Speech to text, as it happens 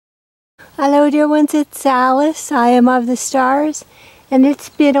Hello dear ones, it's Alice. I am of the stars, and it's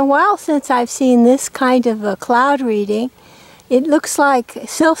been a while since I've seen this kind of a cloud reading. It looks like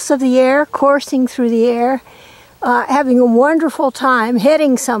sylphs of the air coursing through the air, having a wonderful time,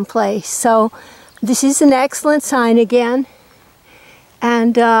 heading someplace. So this is an excellent sign again.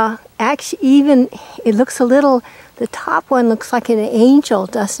 And actually even, it looks a little, the top one looks like an angel,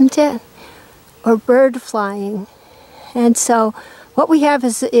 doesn't it? Or bird flying. And so what we have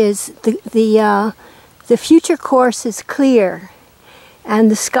is the future course is clear,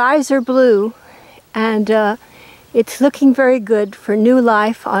 and the skies are blue, and it's looking very good for new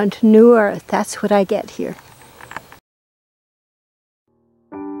life on new earth. That's what I get here.